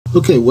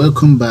Okay,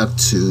 welcome back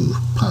to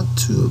part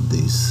 2 of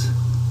this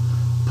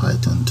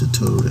Python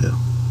tutorial.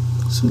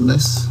 So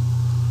let's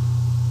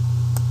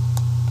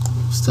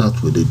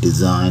start with the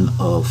design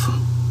of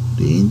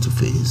the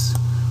interface.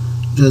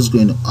 I'm just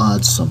going to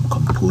add some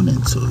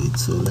components to it,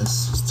 so let's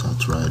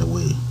start right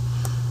away.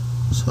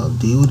 So I'll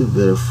deal with the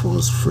very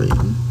first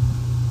frame.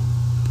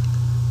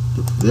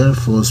 The very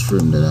first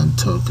frame that I'm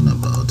talking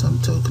about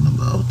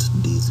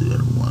this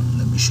very one.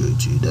 Let me show it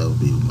to you. That will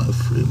be my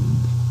frame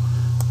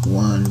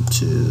 1,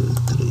 2,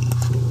 3,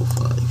 4,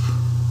 5.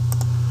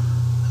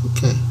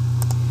 Okay,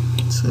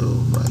 so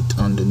right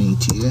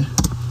underneath here,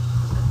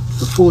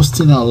 the first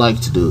thing I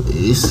like to do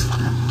is,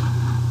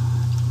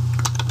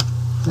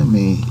 let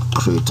me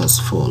create as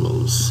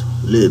follows: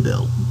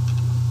 label.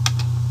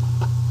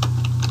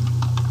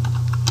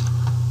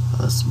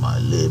 That's my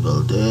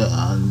label there,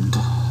 and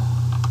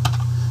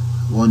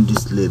I want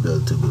this label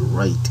to be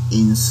right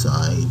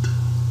inside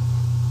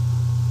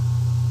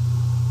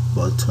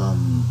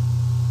bottom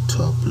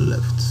top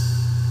left,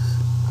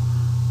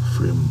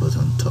 frame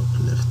button top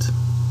left,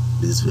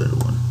 this very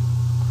one.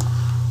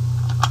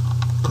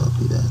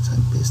 Copy that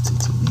and paste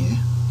it in here.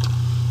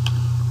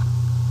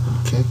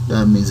 Okay,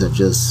 that means I've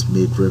just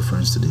made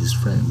reference to this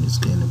frame. It's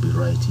going to be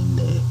right in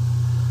there.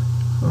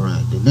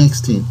 Alright, the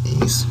next thing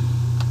is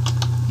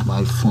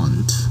my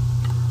font.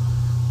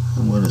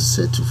 I'm going to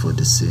settle for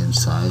the same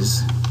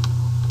size,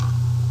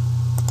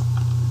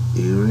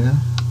 area,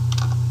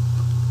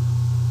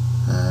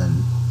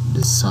 and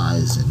the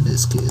size in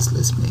this case,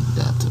 let's make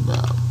that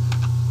about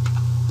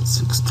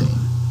 16.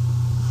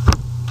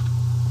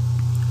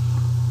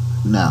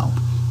 Now,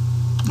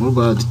 what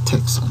about the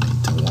text on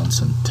it? I want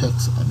some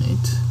text on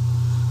it.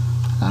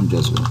 I'm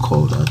just going to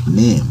call that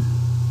name.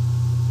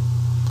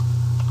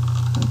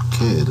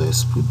 Okay,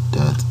 let's put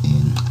that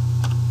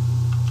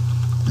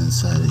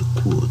inside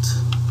a quote.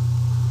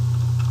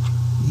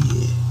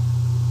 Yeah.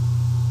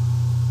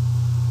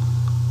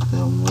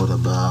 Then what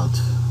about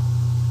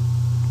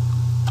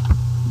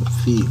the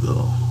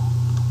figure?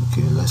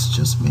 Okay, let's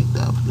just make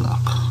that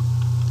black.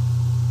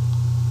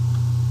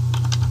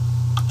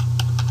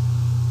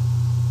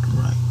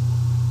 Right.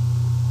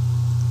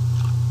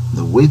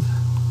 The width,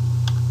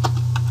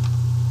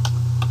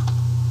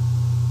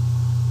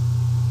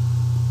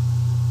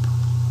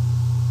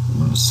 I'm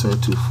going to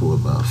settle for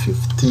about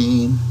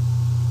 15,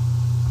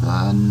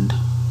 and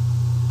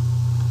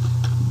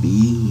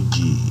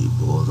BG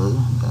border,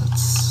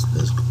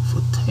 let's go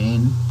for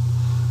 10,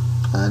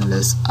 and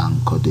let's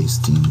anchor this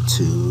thing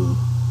to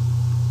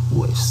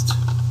west.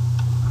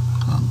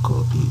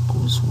 Anchor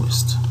equals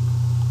west.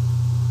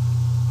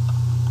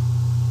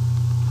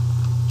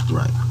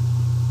 Right.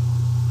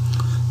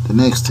 The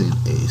next thing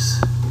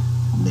is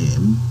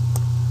name,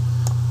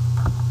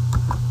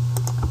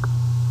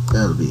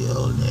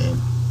 LBL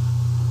name.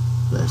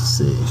 Let's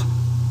say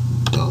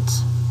dot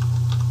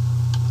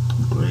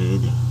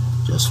grade.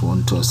 Just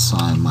want to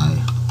assign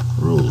my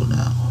role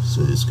now,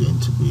 so it's going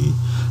to be,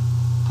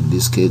 in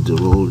this case the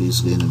role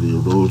is going to be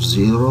row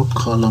 0,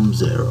 column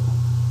 0.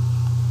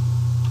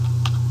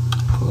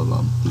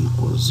 Column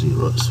equals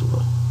 0 as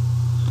well,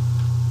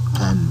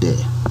 and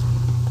there.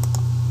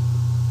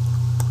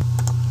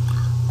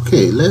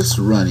 Okay, let's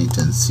run it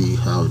and see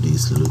how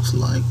this looks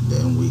like.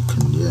 Then we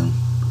can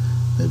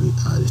maybe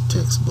add a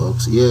text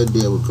box. Yeah,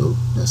 there we go.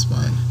 That's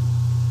my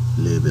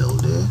label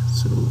there.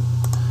 So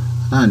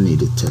I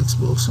need a text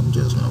box. I'm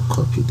just going to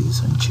copy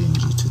this and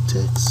change it to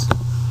text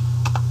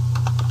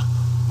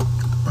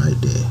right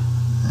there.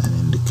 And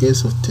in the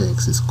case of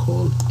text, it's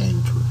called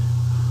entry.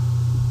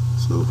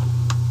 So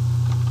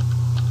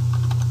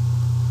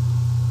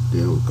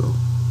there we go.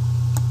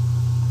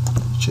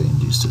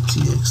 Change this to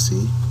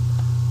TXT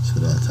so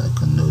that I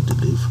can know the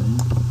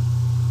difference.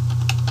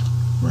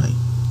 Right.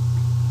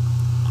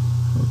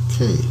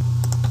 Okay.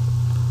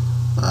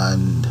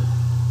 And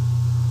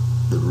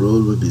the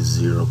row will be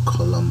 0,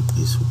 column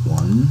is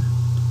 1.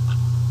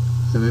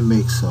 Let me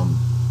make some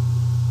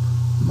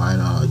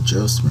minor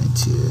adjustment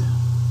here.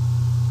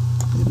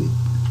 Maybe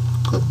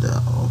cut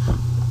that off.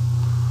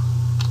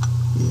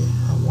 Yeah,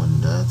 I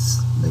want that.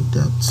 Make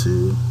that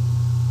 2.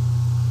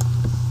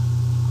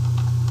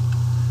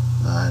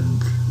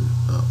 And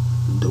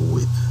the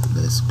width,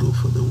 let's go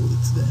for the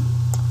width then.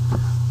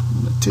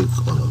 I'm going to take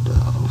all of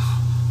that off.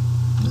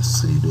 Let's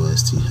see, do I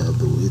still have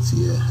the width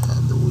here? I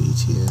have the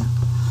width here.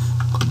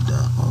 Cut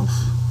that off,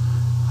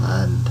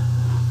 and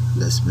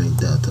let's make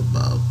that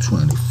about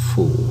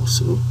 24.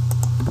 So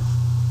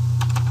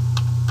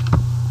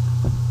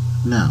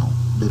now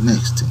the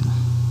next thing,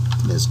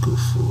 let's go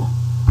for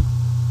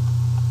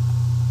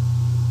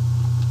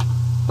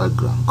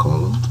background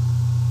color.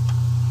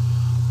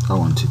 I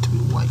want it to be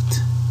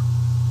white.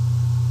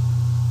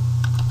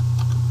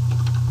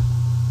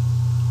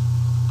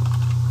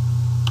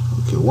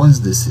 Okay, once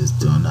this is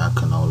done, I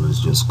can always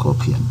just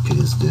copy and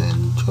paste,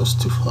 then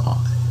justify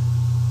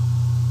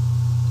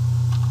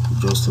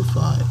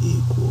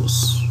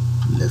equals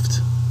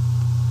left.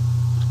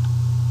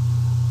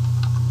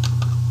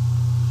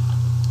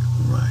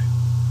 Right.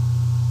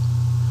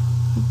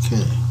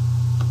 Okay.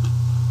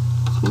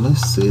 So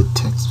let's say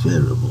text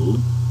variable.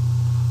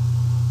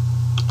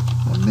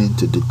 I meant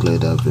to declare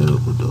that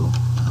variable though.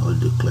 I will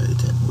declare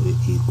it anyway.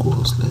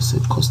 Equals, let's say,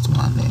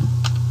 customer name.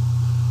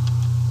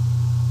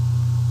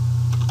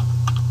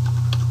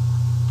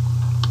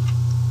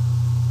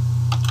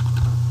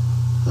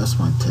 That's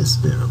my test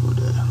variable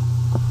there,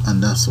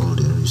 and that's all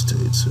there is to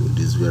it. So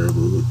this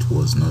variable, it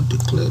was not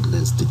declared.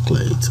 Let's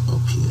declare it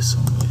up here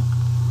somewhere.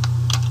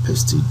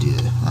 Paste it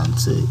there and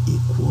say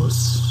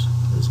equals,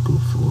 let's go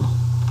for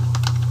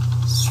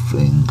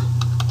string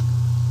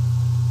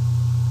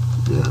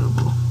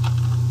variable.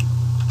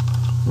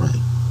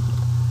 Right.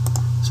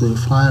 So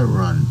if I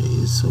run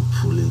this,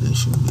 hopefully there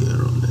shouldn't be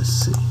error. Let's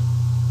see.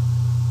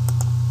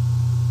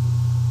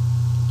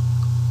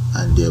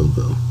 And there we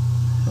go.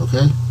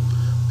 Okay.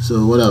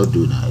 So what I'll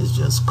do now is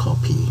just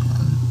copy,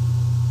 and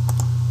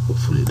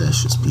hopefully that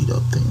should speed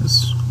up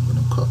things. I'm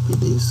gonna copy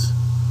these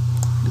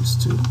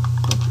two,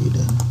 copy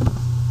them,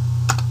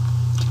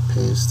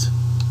 paste.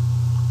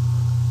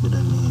 We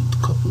don't need a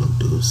couple of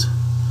those.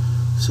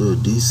 So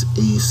this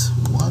is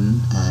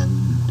 1,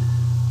 and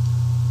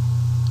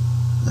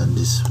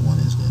this one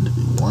is going to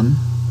be 1,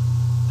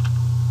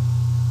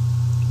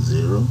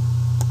 0,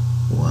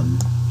 1.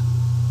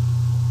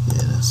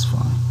 Yeah, that's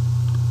fine.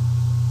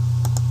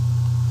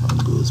 How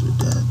goes with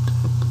that?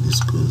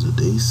 This goes with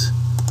this,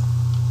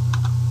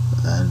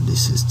 and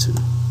this is 2.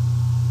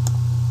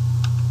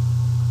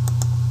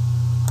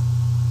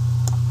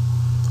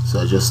 So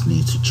I just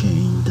need to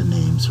change the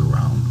names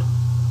around.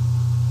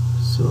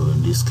 So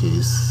in this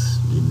case,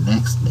 the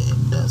next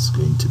name, that's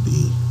going to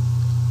be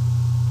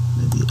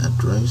maybe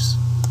address.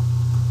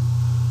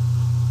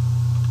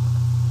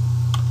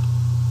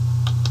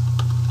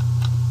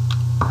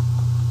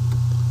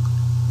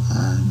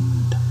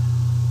 And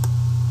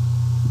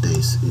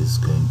this is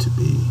going to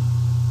be,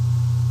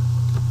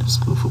 let's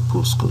go for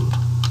postcode.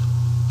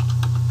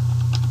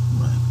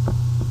 Right.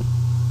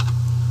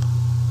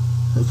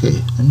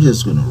 Okay, I'm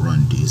just going to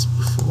run this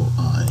before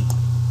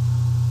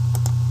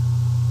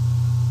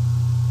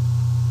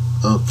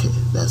okay,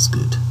 that's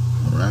good.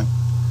 Alright,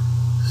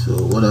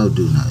 so what I'll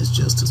do now is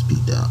just to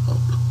speed that up.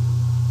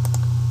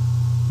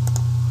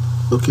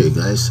 Okay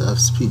guys, I've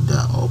speed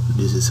that up.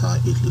 This is how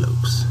it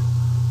looks.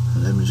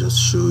 And let me just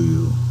show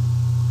you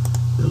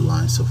the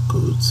lines of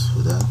codes for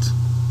that.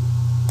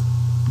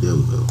 There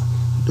we go.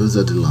 Those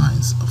are the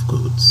lines of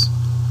codes.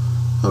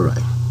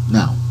 Alright,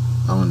 now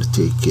I want to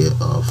take care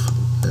of,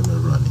 let me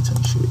run it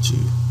and show it to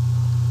you.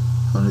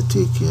 I want to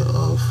take care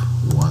of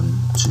 1,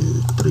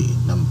 2, 3,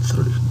 number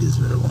 3, this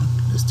very one.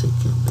 Let's take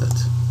care of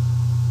that.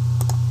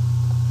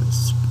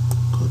 Let's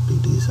copy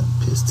this and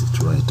paste it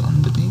right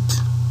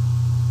underneath.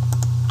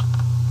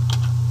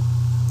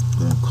 I'm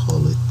going to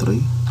call it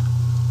 3.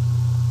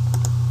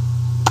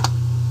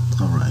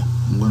 Alright,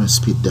 I'm going to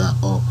speed that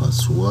up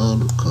as well,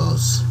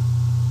 because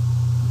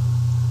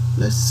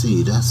let's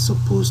see, that's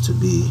supposed to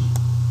be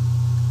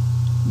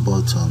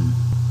bottom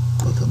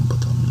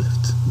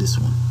left. This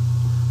one,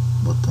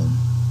 bottom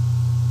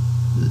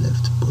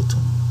left,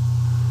 bottom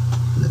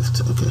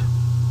left. Okay,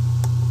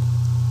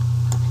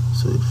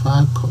 so if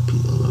I copy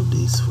all of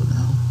these for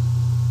now,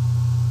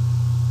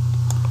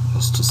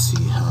 just to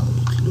see how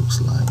it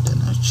looks like,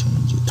 then I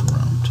change it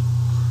around,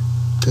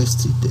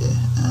 paste it there,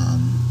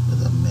 and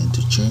I meant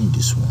to change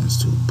these ones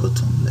to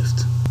bottom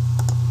left.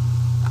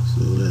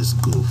 So let's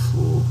go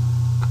for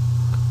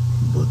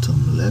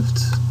bottom left.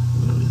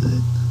 Where is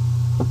it?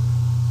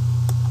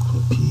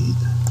 Copy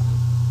it.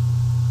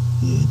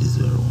 Yeah, this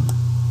very one.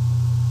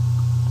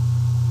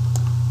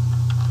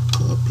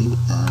 Copy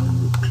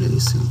and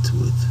replace it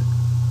with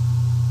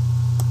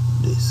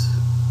this.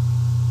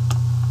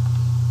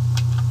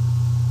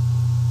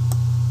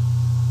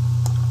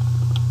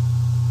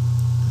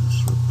 Let's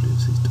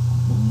replace it all.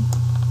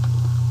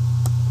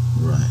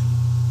 Right.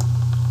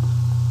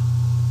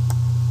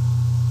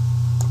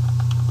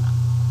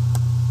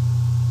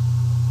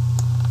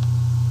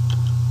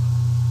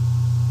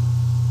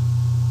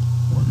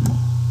 One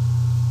more.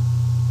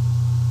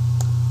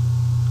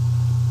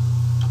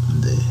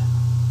 There.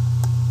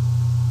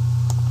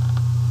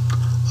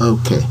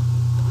 Okay.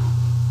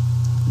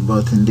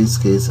 But in this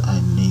case,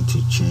 I need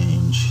to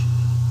change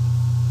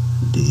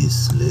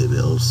these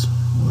labels.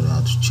 We'll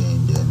have to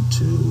change them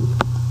to,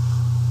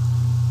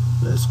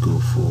 let's go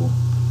for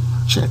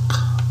check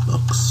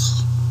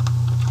box.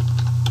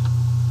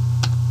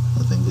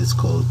 I think it's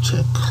called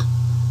check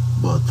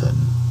button.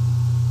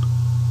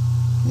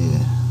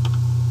 Yeah.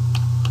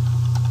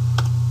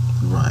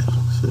 Right.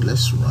 So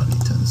let's run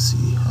it and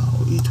see how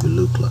it will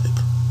look like.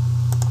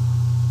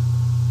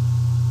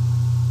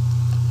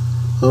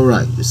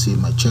 Alright, you see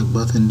my check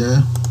button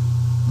there.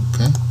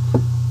 Okay,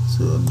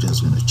 so I'm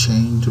just going to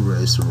change the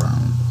rest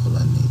around. All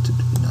I need to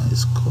do now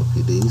is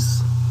copy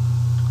this,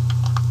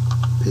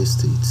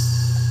 paste it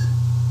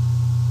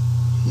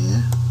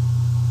here,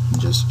 and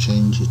just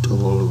change it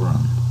all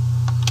around.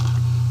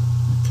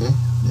 Okay,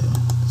 then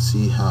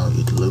see how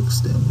it looks,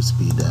 then we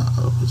speed that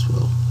up as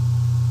well.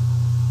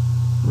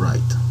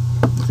 Right.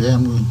 Okay,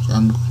 I'm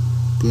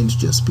going to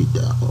just speed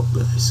that up,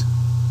 guys.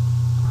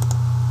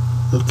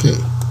 Okay,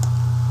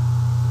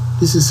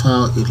 this is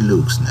how it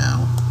looks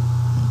now.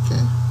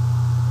 Okay,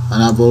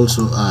 and I've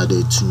also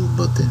added two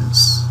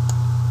buttons.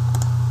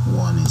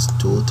 One is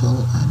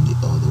total and the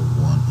other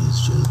one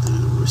is just the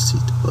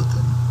receipt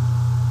button.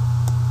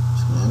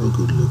 So have a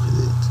good look at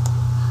it.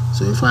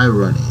 So if I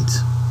run it,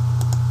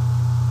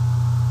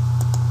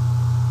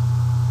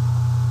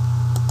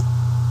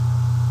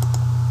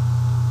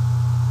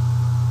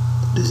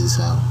 this is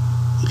how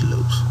it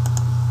looks.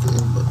 Okay,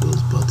 but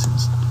those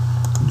buttons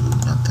do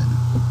nothing.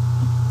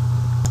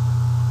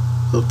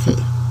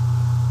 Okay,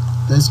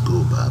 let's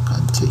go back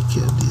and take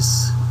care of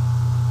this.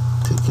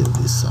 Take care of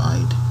this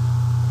side.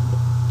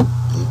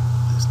 Okay,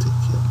 let's take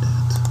care of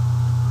that.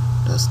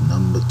 That's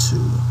number 2.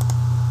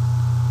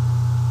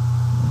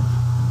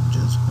 I'm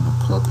just gonna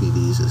copy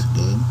these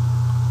again.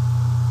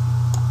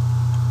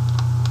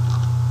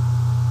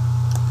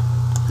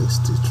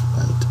 Paste it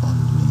right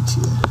underneath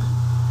here.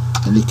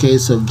 In the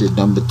case of the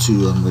number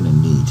 2, I'm gonna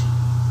need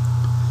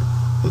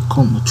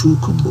two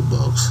combo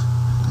box,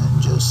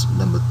 and just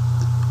number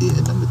 2,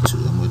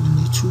 I'm going to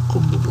need 2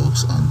 combo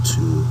box and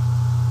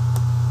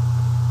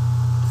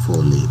 4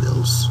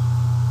 labels,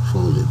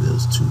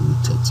 2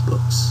 text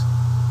box.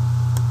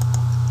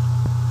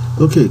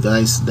 Okay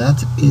guys,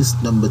 that is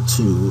number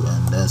 2,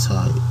 and that's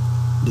how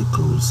the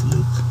codes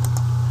look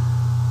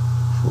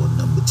for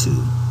number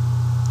 2.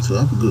 So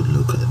have a good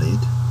look at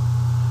it,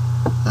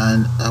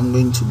 and I'm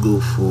going to go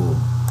for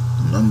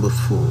number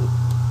 4.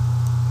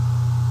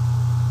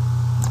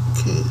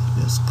 Okay,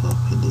 let's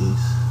copy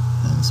this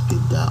and speed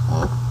that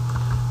up.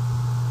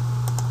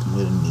 I'm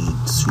going to need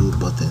 2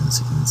 buttons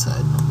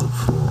inside number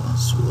 4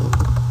 as well.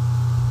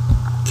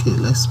 Okay,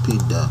 let's speed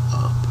that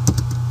up.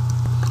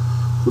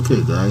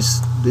 Okay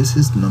guys, this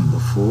is number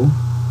 4.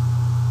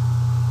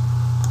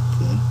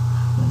 Okay,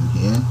 from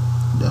here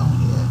down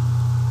here,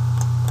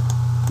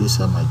 these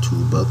are my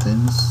 2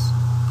 buttons.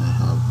 I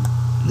have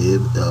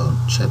label,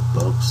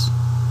 checkbox,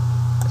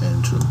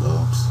 entry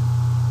box,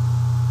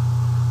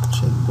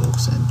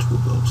 checkbox, entry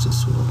box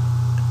as well,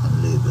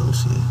 and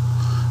labels here.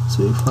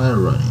 So if I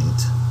run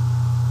it,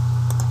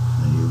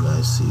 and you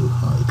guys see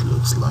how it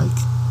looks like,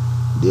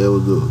 there we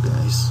go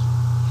guys.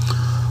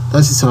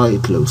 That is how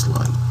it looks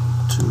like.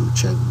 2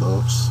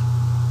 checkbox,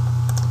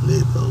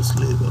 labels,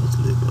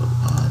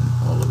 and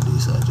all of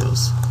these are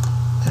just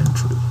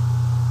entry.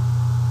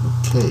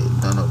 Okay,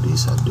 none of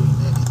these are doing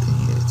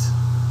anything yet.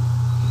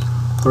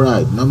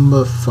 Alright,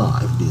 number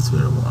 5, this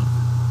very one,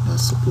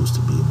 that's supposed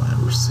to be my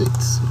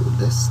receipt. So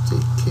let's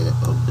take care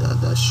of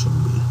that. That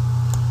shouldn't be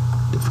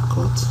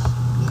difficult.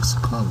 Let's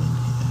come in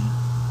here,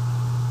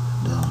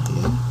 down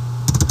here,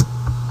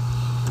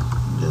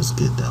 just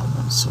get that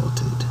one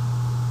sorted.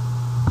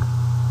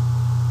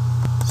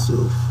 So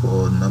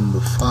for number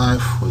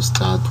 5, we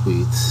start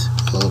with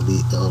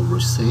LBL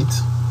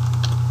receipt.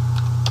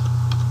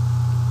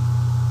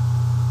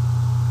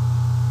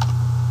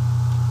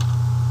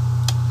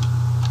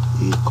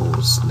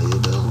 Equals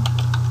label,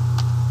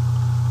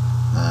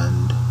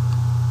 and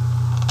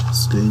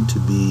it's going to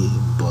be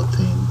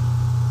button.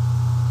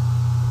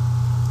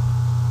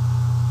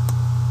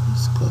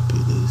 Let's copy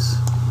this.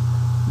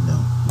 No,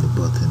 the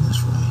button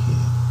is right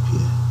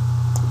here.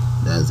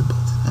 That's the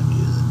button I'm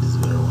using, this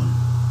very one.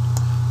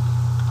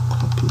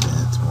 Copy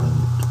that, run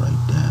it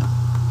right there,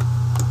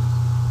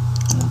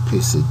 and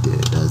paste it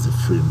there. That's the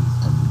frame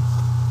I'm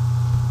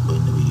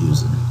going to be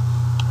using.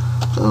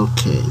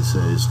 Okay, so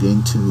it's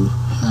going to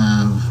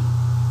have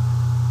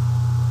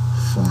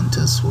font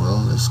as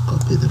well. Let's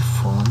copy the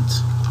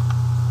font,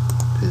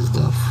 paste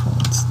that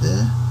font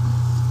there,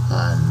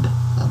 and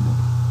I'm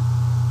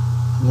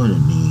going to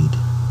need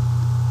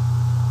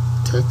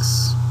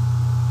text.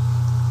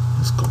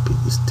 Let's copy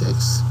this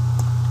text,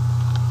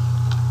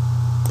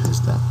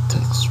 paste that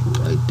text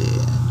right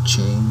there, and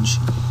change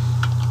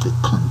the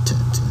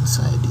content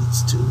inside it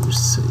to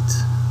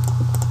receipt.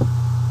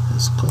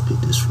 Let's copy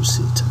this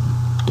receipt and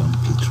dump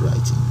it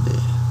right in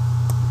there.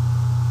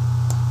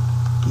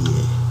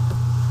 Yeah,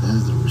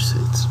 that's the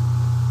receipt.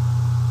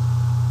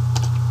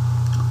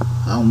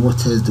 And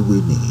what else do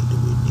we need?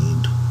 We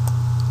need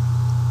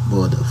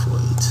border for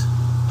it.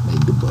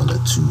 Make the border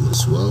 2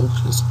 as well.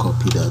 Just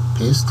copy that,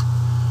 paste,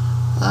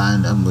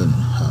 and I'm going to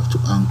have to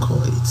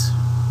anchor it.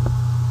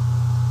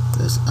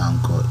 Let's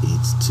anchor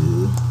it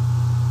to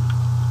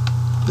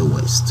the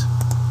west.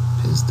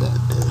 Paste that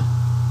there.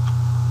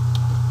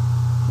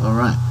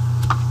 Alright,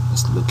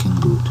 it's looking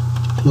good.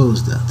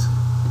 Close that.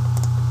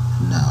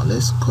 Now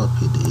let's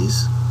copy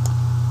this.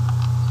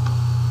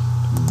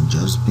 I'm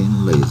just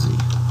being lazy.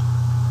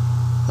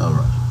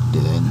 Alright,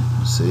 then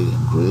say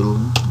grill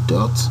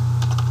dot.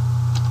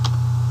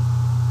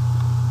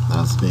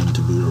 That's going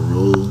to be a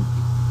row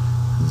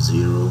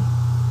 0,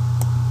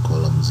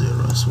 column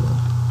 0 as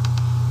well.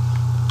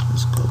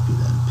 Let's copy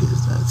that and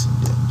paste that in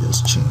there and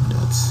just change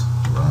that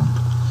around.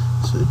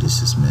 So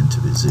this is meant to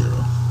be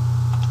 0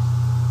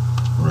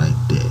 right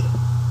there.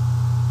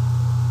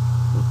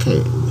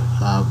 Okay, we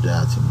have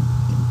that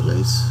in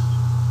place.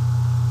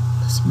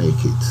 Let's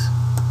make it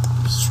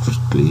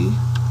strictly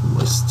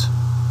west.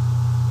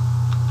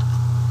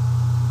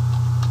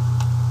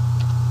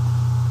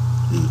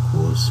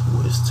 equals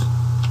west.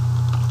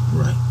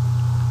 Right.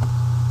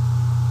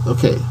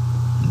 Okay,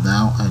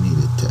 now I need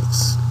a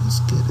text. Let's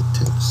get a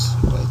text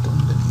right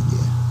underneath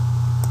here.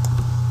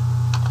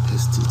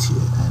 Paste it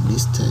here, and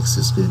this text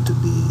is going to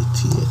be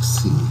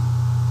TXC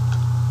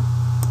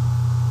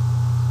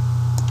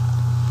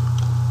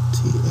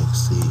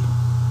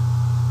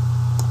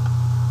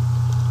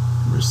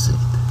reset.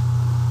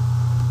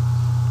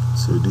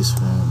 So this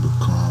one will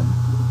become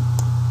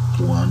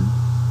 1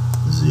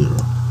 0.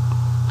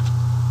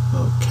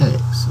 Okay,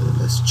 so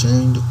let's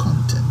change the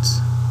contents.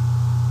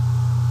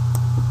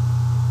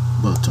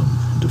 Bottom,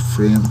 the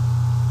frame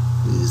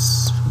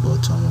is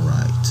bottom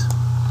right.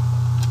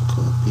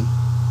 Copy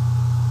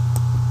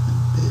and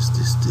paste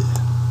this there.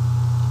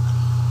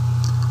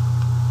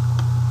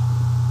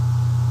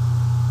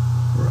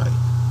 Right.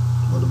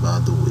 What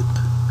about the width?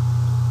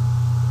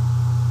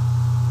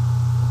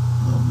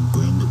 I'm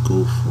going to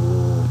go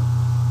for,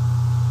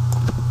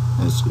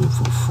 let's go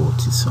for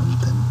 40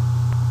 something.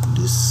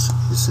 This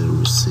is a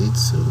receipt,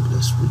 so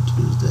let's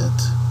reduce that.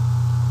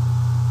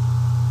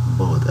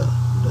 Border,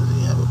 does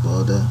it have a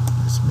border?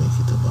 Let's make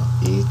it about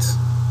 8.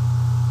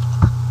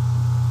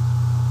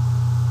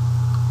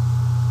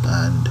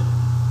 And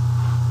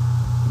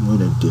I'm going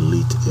to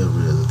delete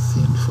every other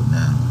thing for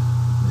now.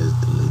 Let's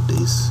delete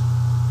this.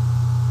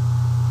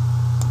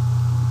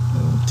 I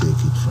will take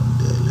it from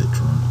the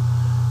electron.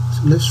 So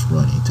let's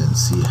run it and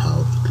see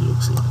how it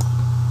looks like.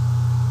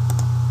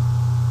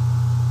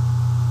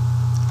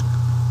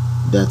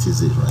 That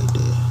is it right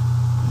there.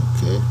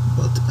 Okay,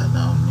 but I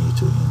now need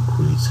to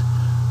increase.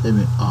 Let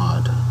me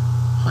add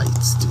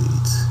heights to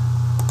it.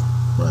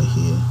 Right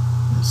here.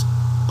 Let's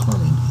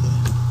come in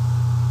here.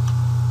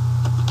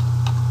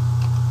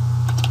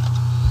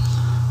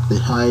 The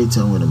height,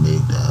 I'm going to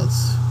make that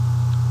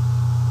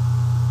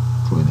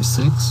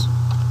 26.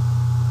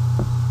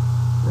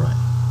 Right.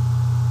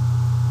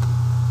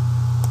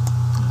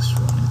 Let's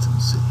run it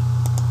and see.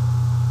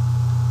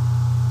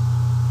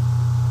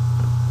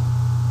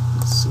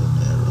 It's an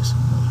error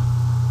somewhere.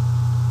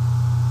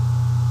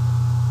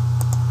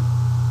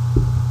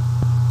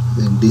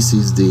 Then this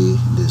is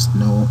there's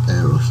no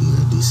error here.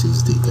 This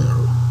is the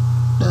error.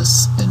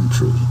 That's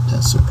entry.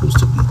 That's supposed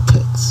to be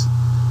text.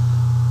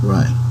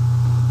 Right.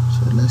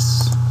 So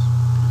let's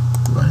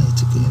run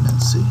it again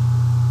and see.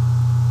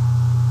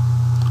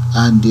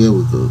 And there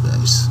we go,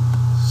 guys.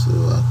 So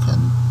I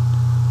can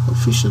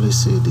officially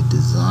say the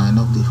design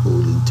of the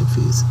whole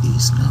interface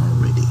is now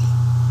ready.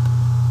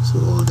 So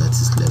all that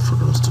is left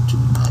for us to do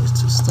now is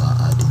to start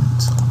adding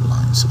some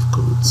lines of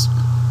codes.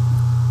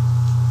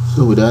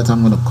 So with that,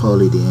 I'm going to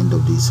call it the end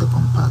of the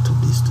second part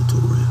of this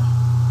tutorial.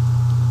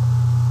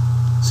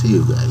 See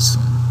you guys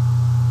soon.